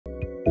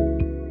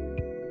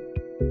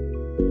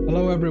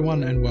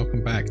everyone and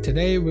welcome back.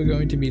 Today we're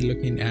going to be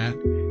looking at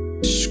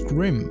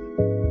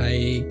SCHiM,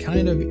 a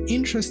kind of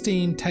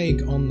interesting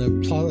take on the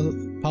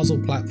puzzle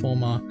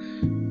platformer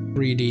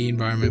 3D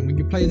environment when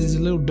you play this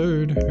little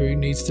dude who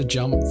needs to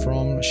jump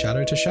from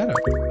shadow to shadow.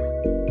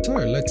 So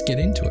let's get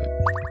into it.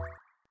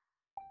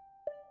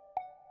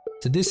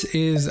 So this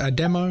is a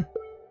demo,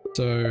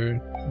 so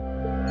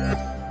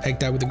take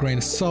that with a grain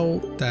of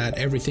salt, that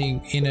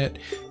everything in it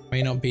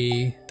may not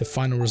be the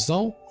final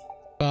result,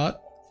 but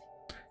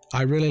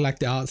I really like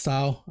the art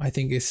style. I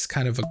think it's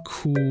kind of a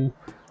cool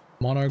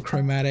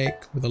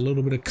monochromatic with a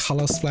little bit of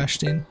color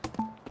splashed in.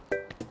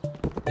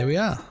 There we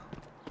are.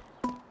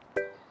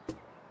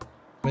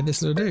 With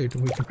this little dude,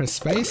 we can press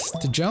space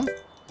to jump,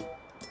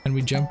 and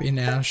we jump in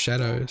our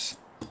shadows.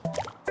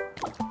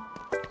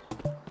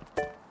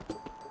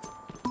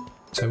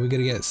 So we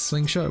gotta get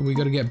slingshot, we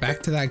gotta get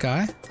back to that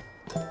guy.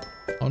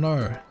 Oh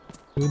no,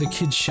 we were the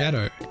kid's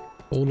shadow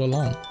all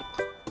along.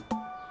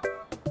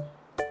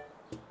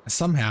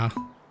 Somehow,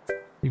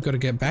 you've got to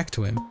get back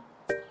to him.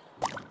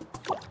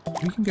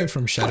 We can go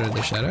from shadow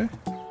to shadow.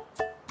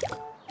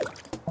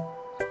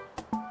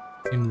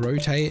 And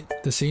rotate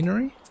the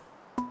scenery.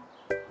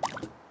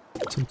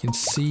 So we can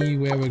see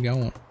where we're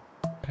going.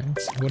 Okay,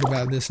 so what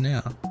about this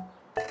now?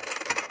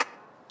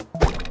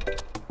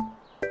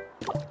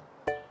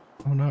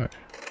 Oh no.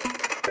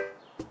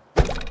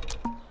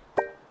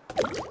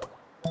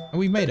 Oh,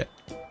 we made it.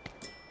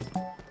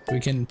 We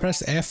can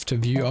press F to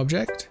view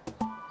object.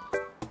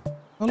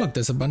 Oh look,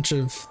 there's a bunch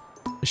of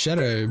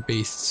shadow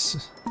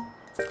beasts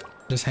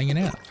just hanging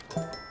out.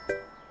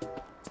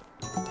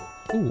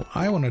 Ooh,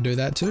 I want to do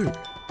that too.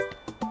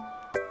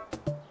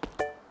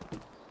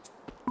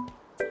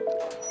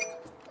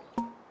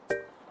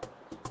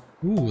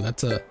 Ooh,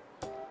 that's a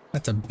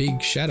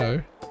big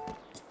shadow.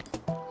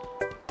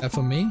 That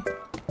for me?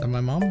 That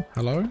my mom?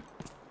 Hello?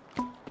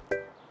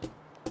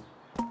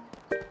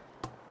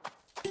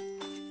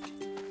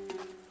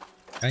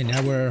 Okay,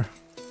 now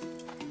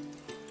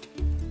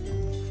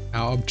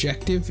our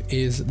objective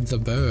is the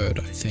bird,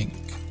 I think.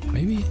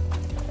 Maybe?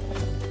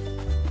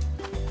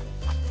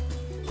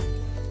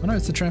 Oh no,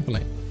 it's the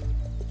trampoline.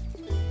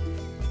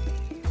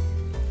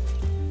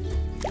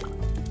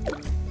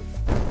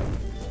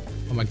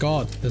 Oh my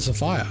god, there's a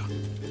fire.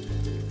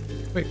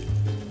 Quick.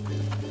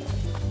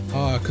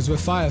 Oh, because we're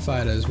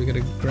firefighters, we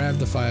gotta grab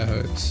the fire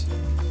hose.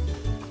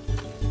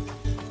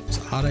 It's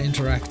hard to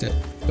interact it.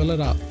 Fill it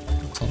up.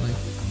 Something.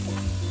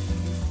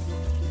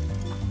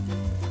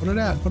 Put it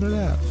out, put it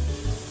out.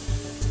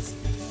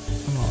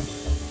 Come on.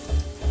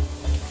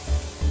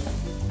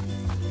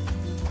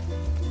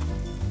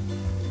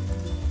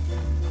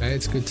 Okay,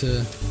 it's good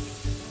to...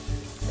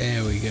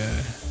 There we go.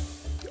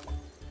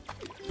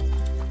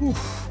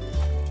 Oof.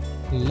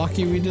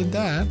 Lucky we did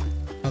that.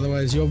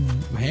 Otherwise your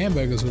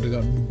hamburgers would have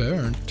got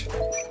burnt.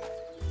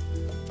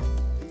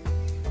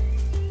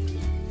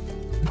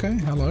 Okay,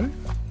 hello.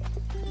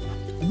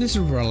 This is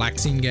a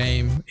relaxing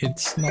game.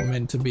 It's not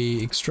meant to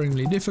be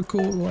extremely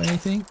difficult or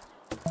anything,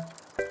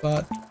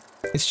 but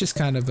it's just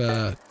kind of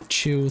a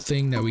chill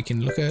thing that we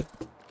can look at.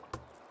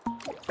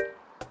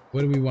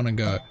 Where do we want to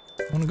go?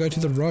 I want to go to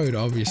the road,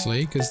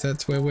 obviously, because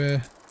that's where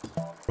we're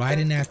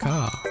riding our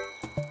car.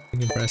 We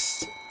can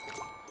press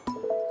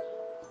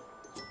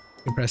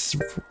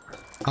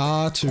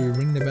R to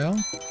ring the bell.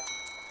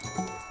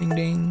 Ding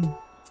ding.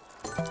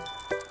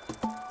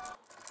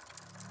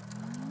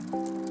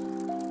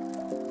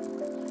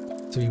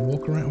 So we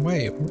walk around.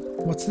 Wait,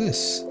 what's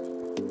this?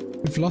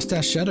 We've lost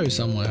our shadow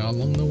somewhere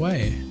along the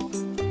way.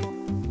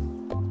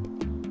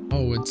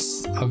 Oh,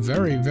 it's a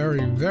very,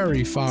 very,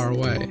 very far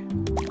away.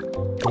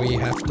 We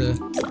have to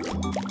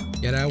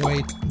get our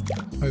way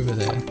over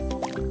there.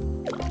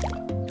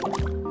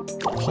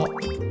 Hop.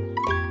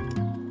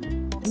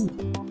 Ooh.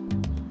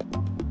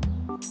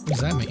 What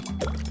does that mean?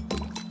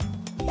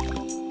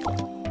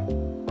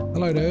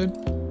 Hello, dude.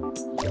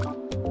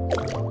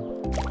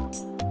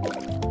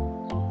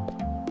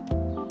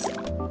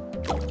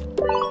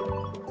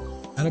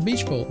 And a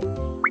beach ball.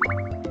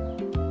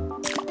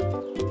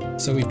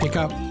 So we pick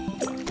up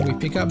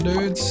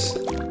dudes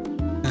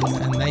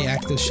and they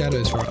act as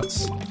shadows for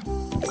us.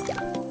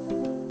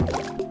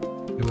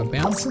 We were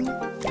bouncing.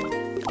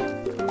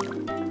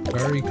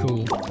 Very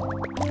cool.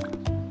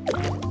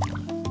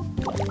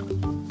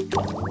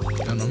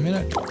 Hang on a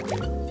minute.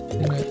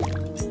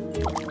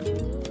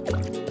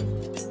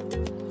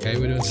 Okay,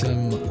 we're doing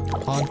some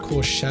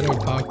hardcore shadow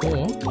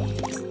parkour.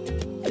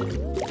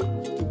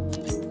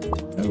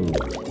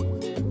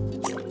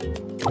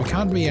 We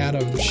can't be out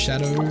of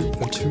shadow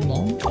for too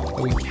long,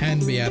 but we can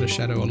be out of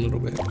shadow a little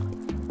bit.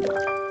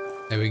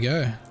 There we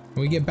go.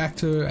 We get back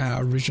to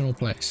our original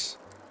place.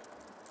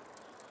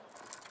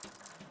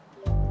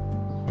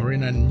 We're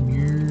in a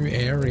new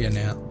area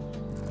now.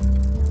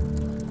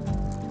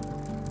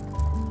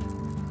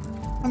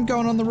 I'm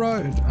going on the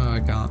road. Oh, I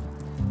can't.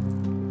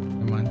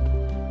 Never mind.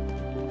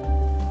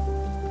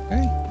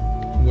 Okay.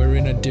 We're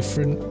in a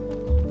different...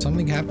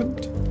 Something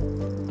happened?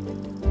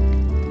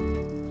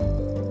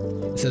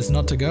 It says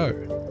not to go,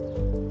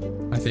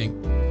 I think.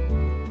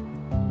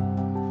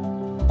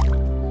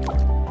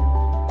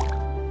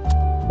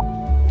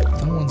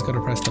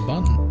 gotta press the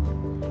button.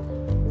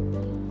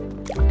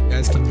 You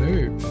guys can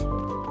move.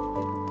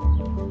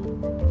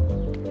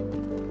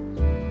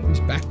 Whose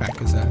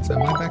backpack is that? Is that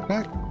my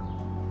backpack?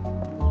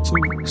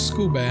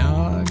 School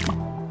bag.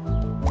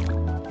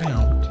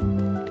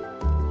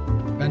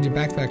 Found your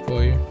backpack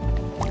for you.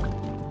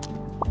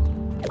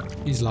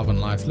 She's loving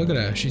life. Look at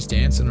her. She's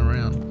dancing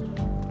around.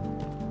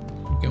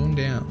 Going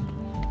down.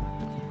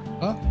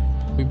 Oh,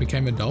 we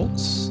became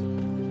adults.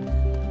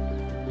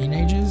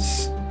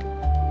 Teenagers.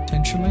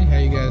 Potentially. How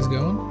you guys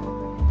going?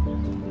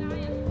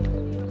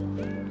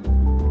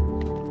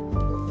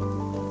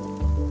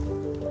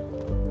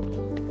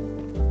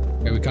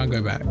 Okay, we can't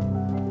go back.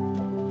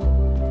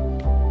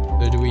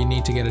 So do we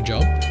need to get a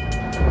job? Ooh,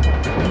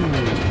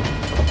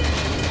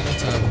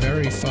 that's a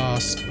very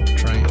fast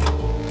train.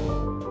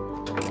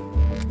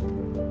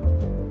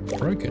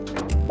 Broken.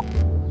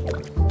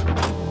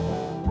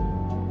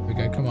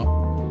 Okay, come on.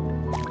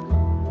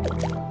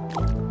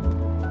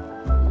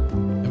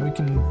 And we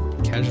can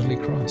casually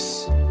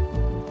cross.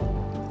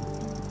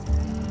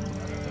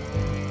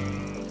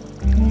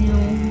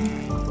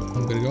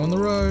 I'm gonna go on the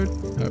road.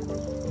 Nope,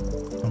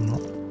 I'm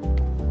not.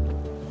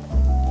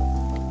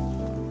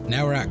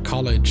 Now we're at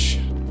college.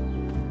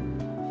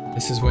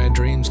 This is where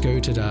dreams go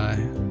to die.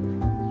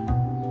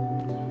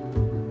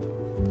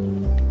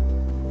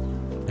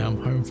 Now I'm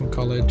home from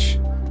college.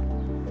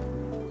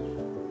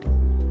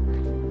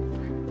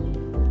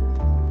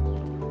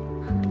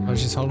 Oh,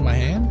 she's holding my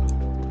hand?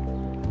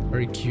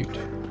 Very cute.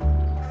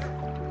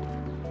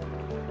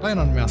 Playing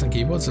on mouse and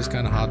keyboard, so it's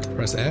kind of hard to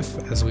press F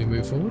as we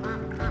move forward.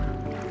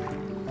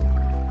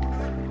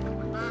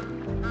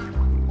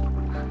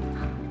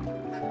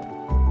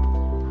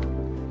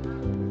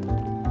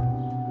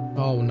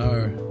 Oh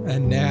no,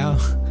 and now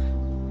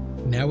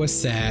we're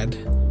sad.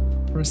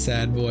 We're a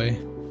sad boy.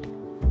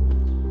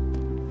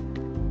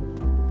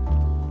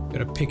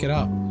 Gotta pick it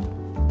up.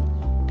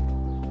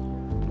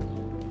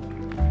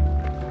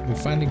 We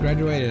finally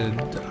graduated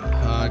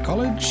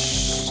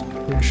college,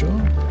 pretty sure.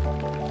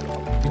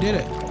 We did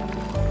it.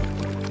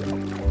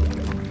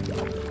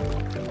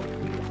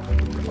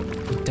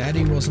 But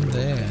Daddy wasn't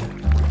there.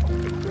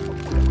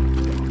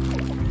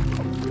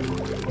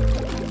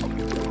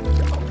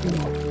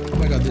 Oh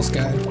my god, these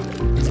guys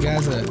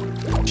are,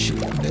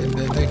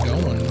 they're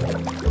going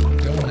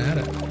at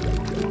it.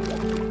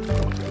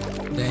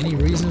 Is there any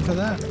reason for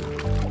that?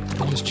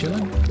 They're just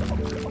chilling?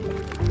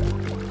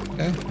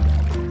 Okay,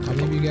 I'll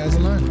leave you guys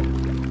alone.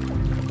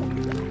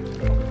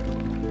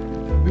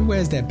 Who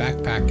wears their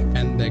backpack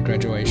and their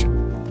graduation?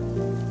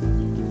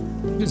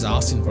 Who's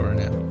asking for it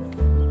now?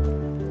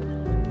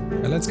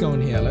 Okay, let's go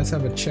in here, let's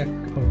have a check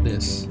of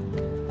this.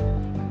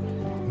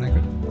 Can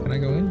I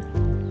go in?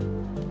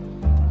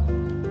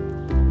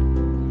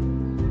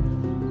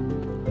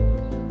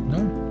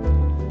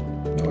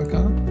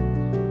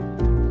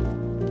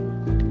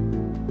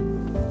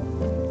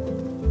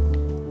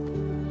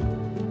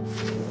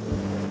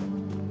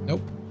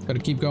 Gotta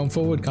keep going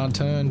forward, can't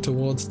turn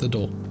towards the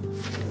door.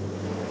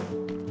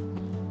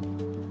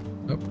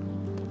 Nope.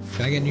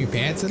 Can I get new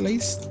pants at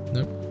least?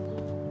 Nope.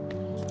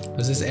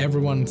 Is this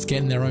everyone's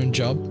getting their own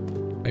job?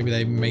 Maybe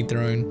they made their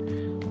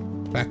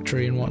own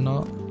factory and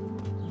whatnot.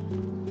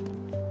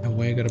 And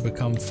we're gonna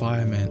become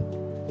firemen.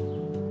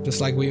 Just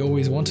like we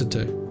always wanted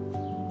to.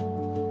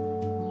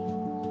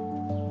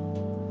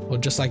 Or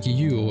just like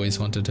you always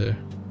wanted to.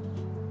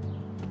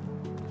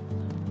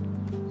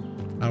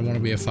 I don't want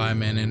to be a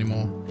fireman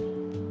anymore.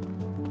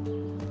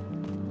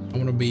 I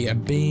want to be a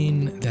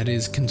being that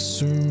is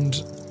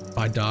consumed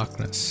by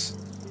darkness.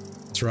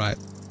 That's right.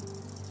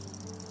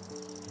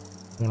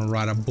 I want to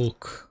write a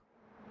book.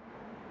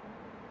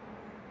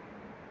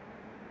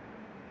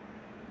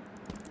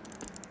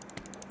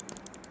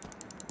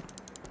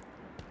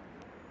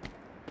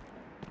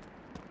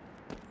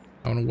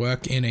 I want to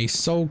work in a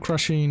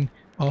soul-crushing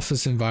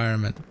office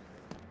environment.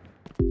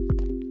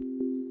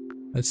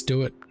 Let's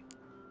do it.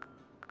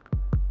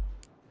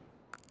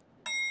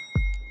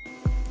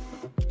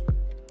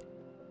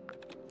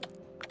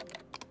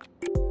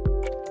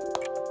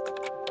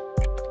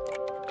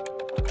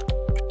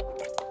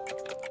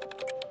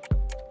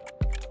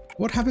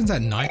 What happens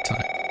at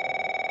nighttime?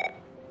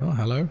 Oh,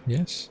 hello.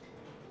 Yes.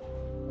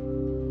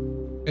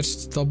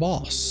 It's the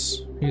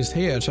boss. He's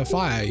here to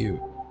fire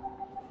you.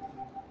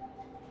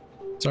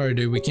 Sorry,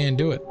 dude. We can't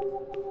do it.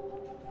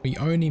 We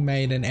only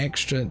made an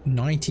extra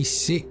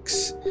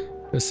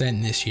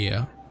 96% this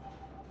year.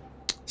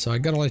 So I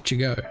gotta let you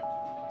go.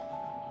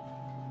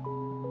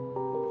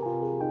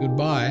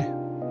 Goodbye.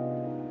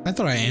 I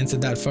thought I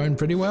answered that phone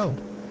pretty well.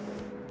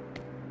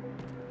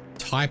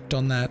 Typed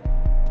on that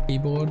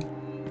keyboard.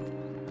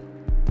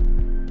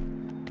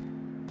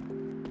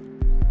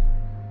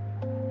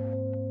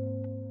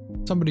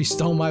 Somebody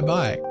stole my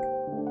bike.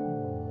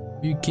 Are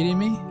you kidding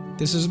me?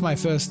 This is my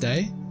first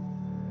day.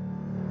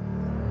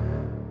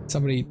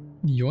 Somebody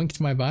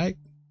yoinked my bike.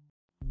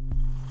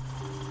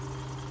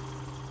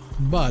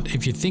 But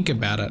if you think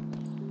about it,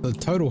 the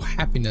total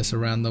happiness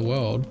around the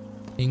world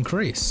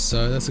increased.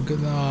 So that's a good.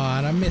 Oh,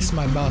 and I missed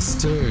my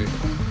bus too.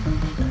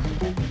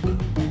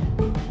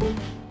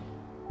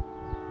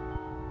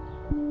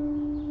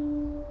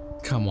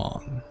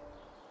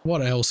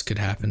 what else could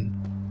happen?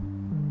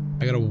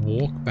 I gotta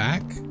walk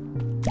back.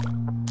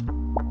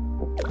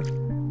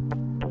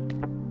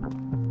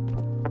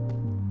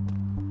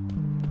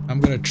 I'm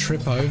gonna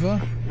trip over.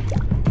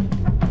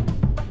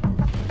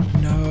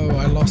 No,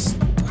 I lost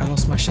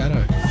my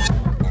shadow.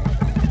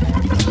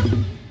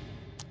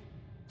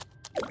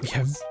 We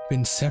have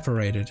been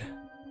separated.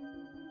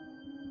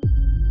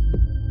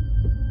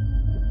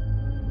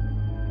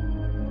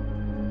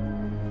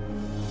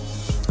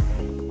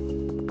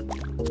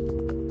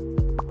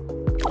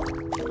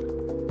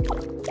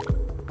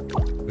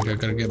 Okay,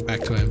 gotta get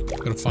back to him.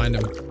 Gotta find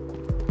him.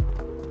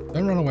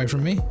 Don't run away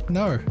from me.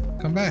 No,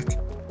 come back.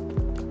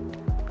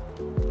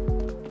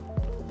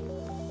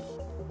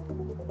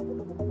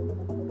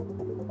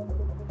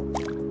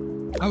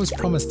 I was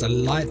promised a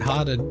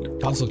light-hearted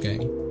puzzle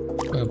game,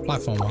 a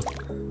platformer.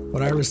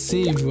 What I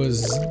received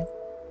was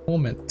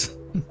torment.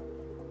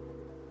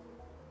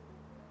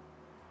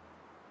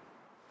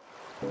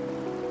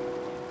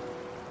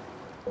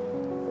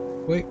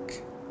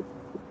 Quick.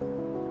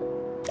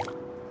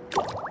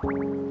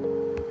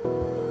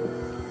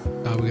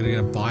 Oh, we're gonna get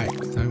a bike,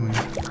 don't we?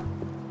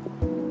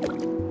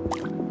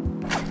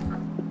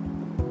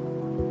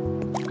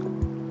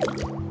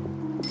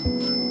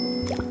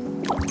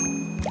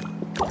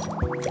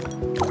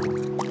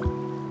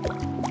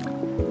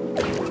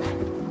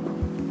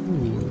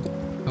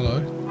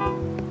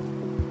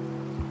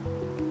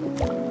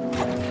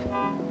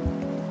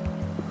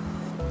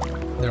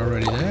 They're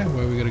already there.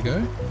 Where are we gonna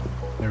go?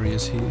 There he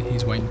is.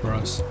 He's waiting for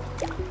us.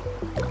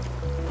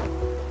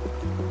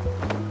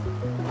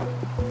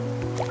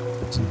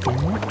 Doesn't do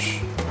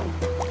much.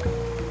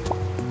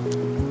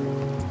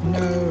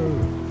 No.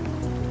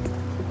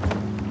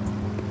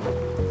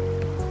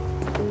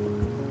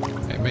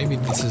 Okay, maybe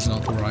this is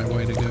not the right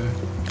way to go.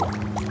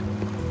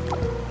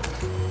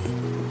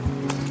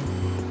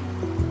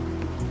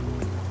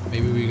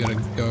 Maybe we gotta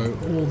go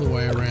all the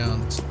way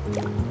around.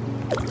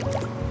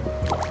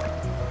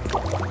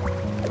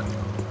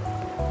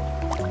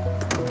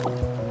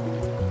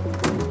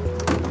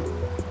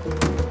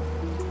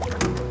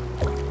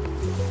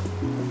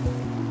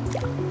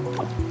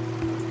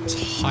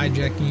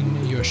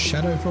 Hijacking your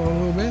shadow for a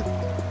little bit.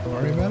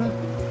 Worry about it.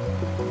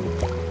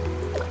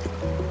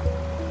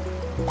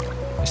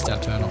 Missed our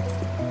turn off.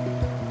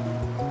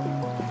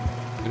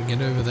 Gotta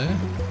get over there.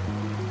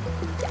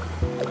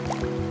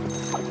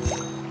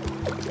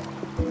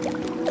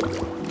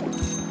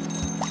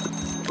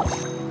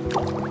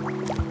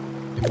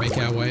 And make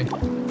our way.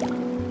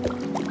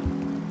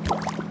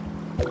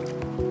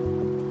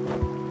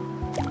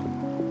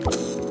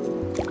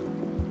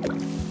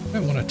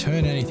 Don't want to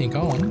turn anything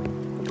on.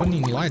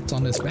 Turning lights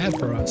on is bad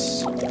for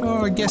us.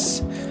 Oh, I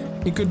guess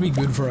it could be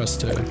good for us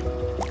too.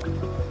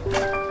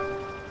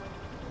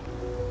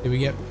 Did we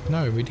get...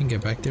 No, we didn't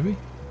get back, did we?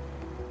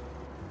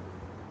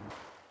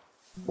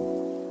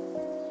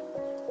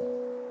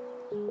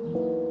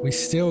 We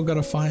still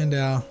gotta find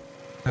our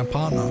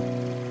partner.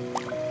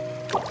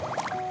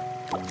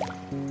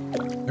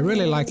 I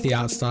really like the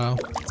art style.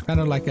 It's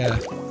kind of like a...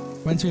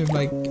 reminds me of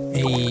like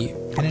a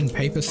pen and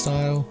paper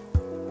style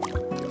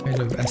kind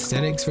of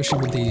aesthetic, especially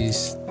with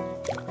these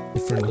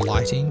different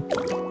lighting.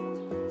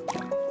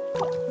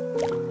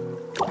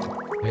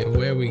 Okay,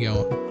 where are we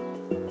going?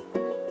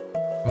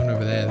 Going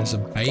over there, there's a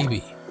baby.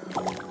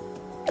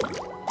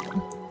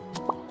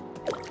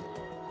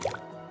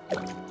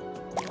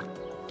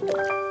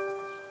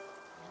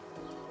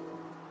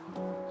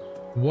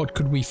 What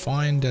could we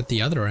find at the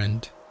other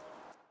end?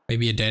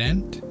 Maybe a dead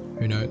end?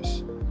 Who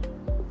knows?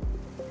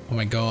 Oh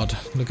my god,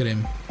 look at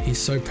him. He's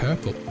so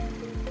purple.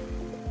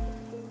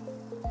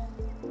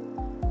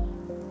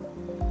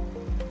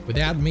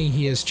 Without me,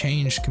 he has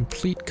changed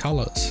complete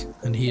colors,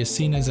 and he is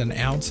seen as an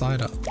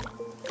outsider.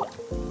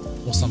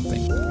 Or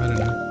something, I don't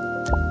know.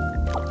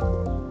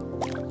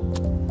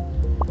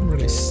 Can't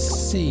really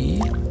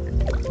see.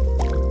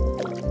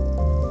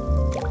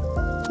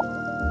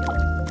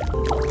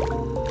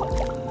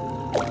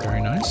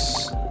 Very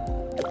nice.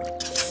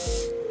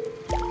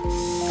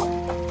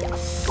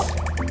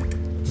 We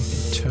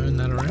can turn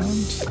that around.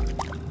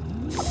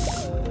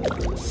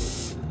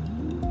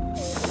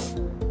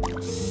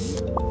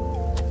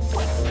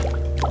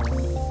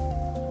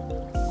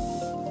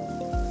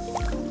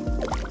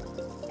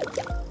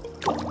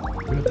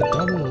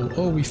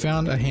 Oh, we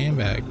found a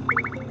handbag.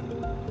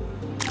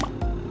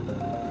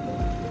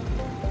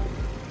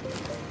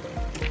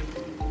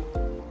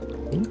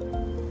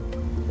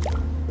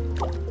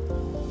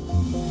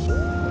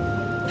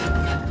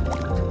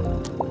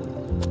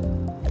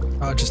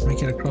 Oh, just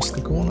make it across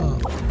the corner.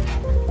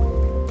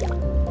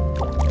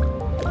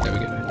 There we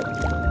go.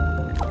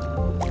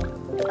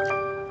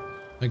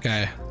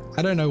 Okay,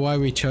 I don't know why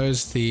we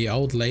chose the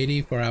old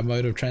lady for our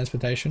mode of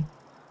transportation.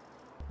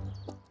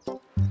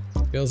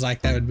 Feels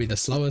like that would be the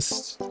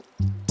slowest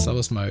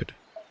mode.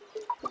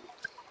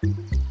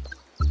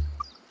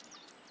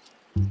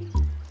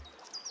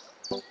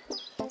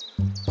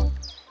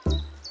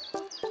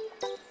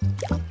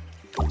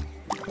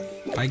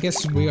 I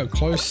guess we got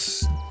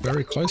close,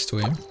 very close to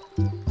him.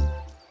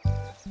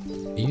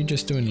 you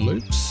just doing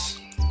loops?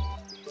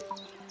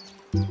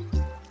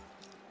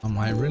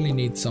 I really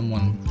need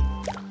someone.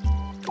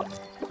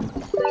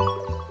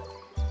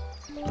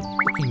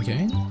 Cooking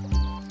cane?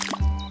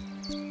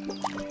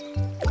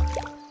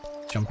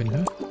 Jump in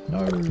her? No!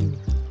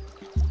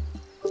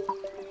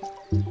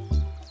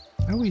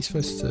 How are we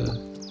supposed to...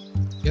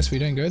 Guess we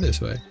don't go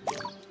this way.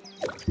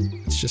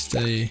 It's just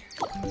a...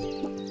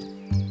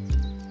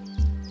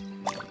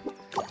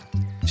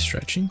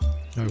 Stretching?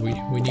 No, we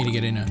need to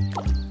get in her.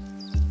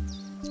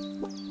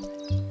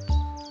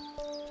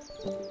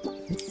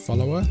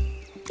 Follow her.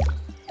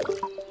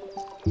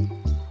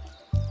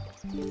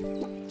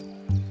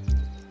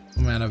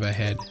 I'm out of her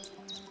head.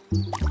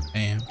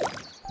 Damn.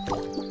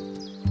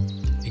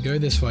 You go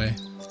this way.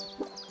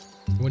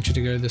 I want you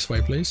to go this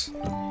way, please.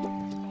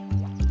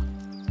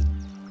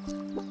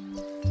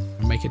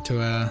 And make it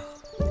to our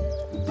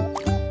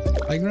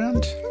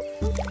playground.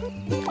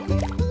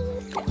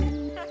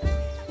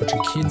 Bunch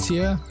of kids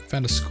here.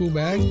 Found a school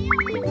bag.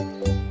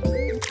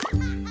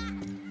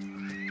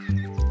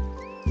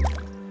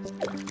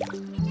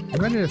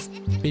 Imagine if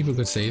people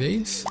could see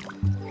these.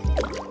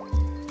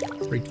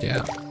 Freaked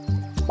out.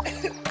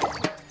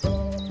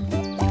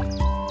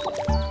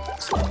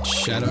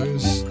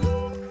 Shadows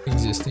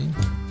existing.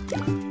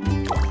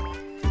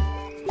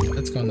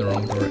 That's gone the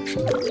wrong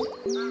direction.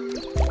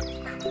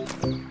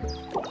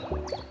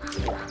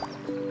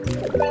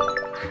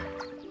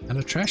 And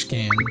a trash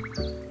can.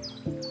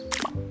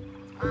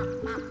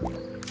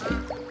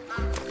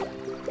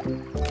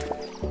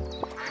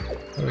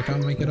 Oh, we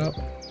can't make it up.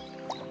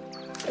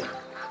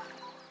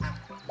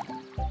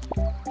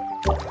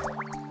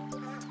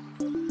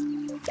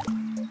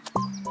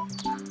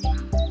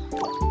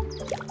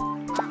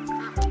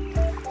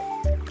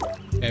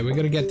 Okay, we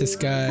gotta get this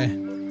guy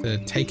to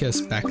take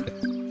us back there.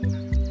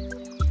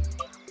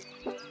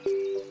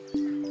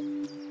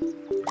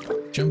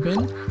 Jump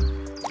in.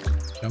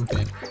 Jump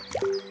in.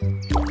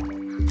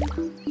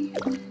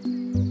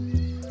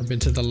 Jump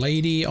into the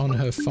lady on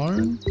her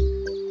phone.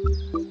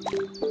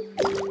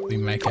 We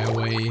make our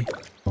way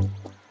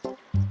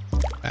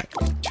back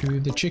to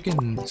the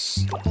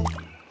chickens.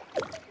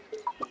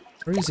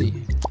 Where is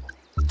he?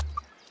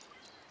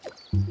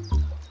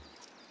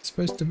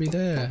 Supposed to be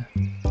there.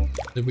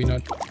 Did we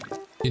not?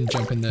 Didn't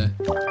jump in the...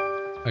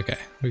 Okay,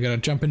 we gotta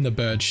jump in the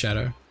bird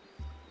shadow.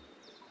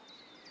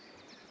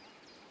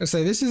 I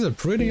say this is a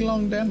pretty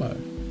long demo.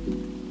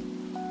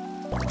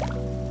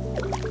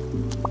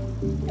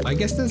 I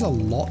guess there's a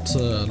lot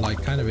to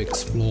like kind of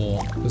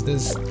explore because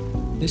this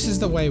is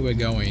the way we're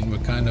going. We're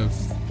kind of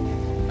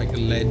like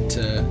led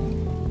to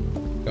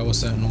go a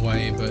certain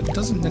way, but it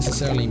doesn't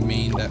necessarily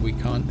mean that we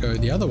can't go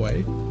the other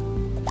way.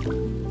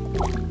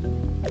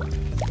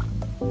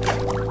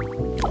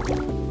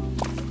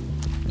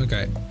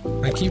 Okay,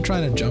 I keep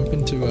trying to jump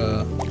into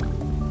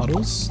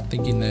puddles,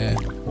 thinking they're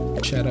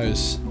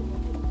shadows.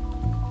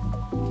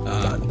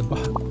 The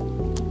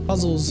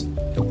puzzles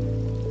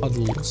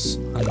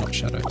are not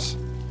shadows.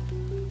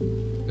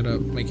 Gotta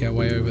make our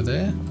way over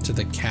there to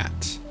the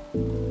cat.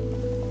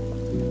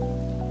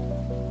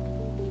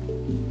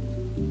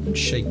 Don't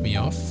shake me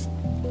off.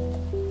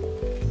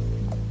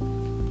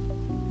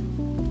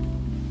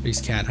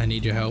 Please, cat, I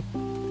need your help.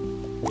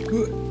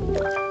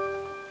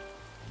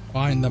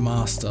 Find the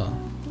master.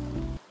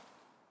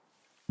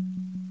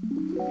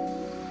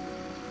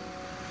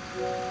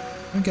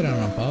 Don't get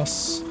on a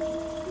bus.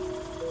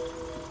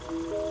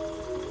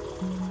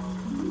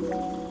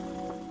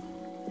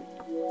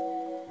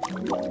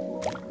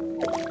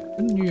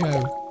 Wouldn't you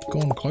have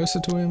gone closer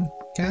to him,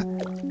 cat?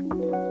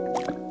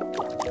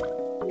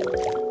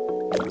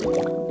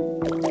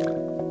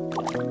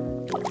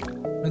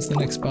 Where's the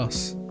next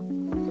bus?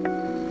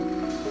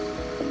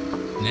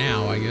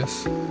 Now, I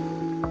guess.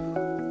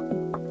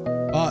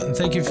 And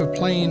thank you for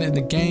playing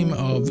the game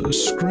of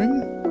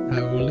SCHiM.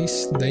 At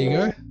least, there you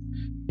go.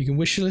 You can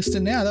wishlist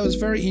it now. That was a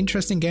very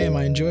interesting game.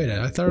 I enjoyed it.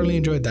 I thoroughly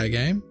enjoyed that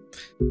game.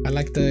 I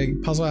like the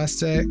puzzle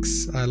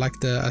aspects. I like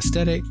the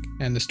aesthetic,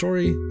 and the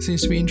story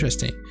seems to be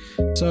interesting.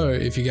 So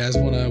if you guys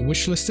want to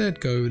wishlist it,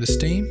 go over to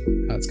Steam.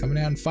 It's coming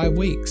out in 5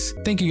 weeks.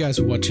 Thank you guys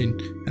for watching,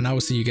 and I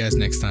will see you guys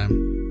next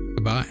time.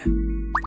 Goodbye.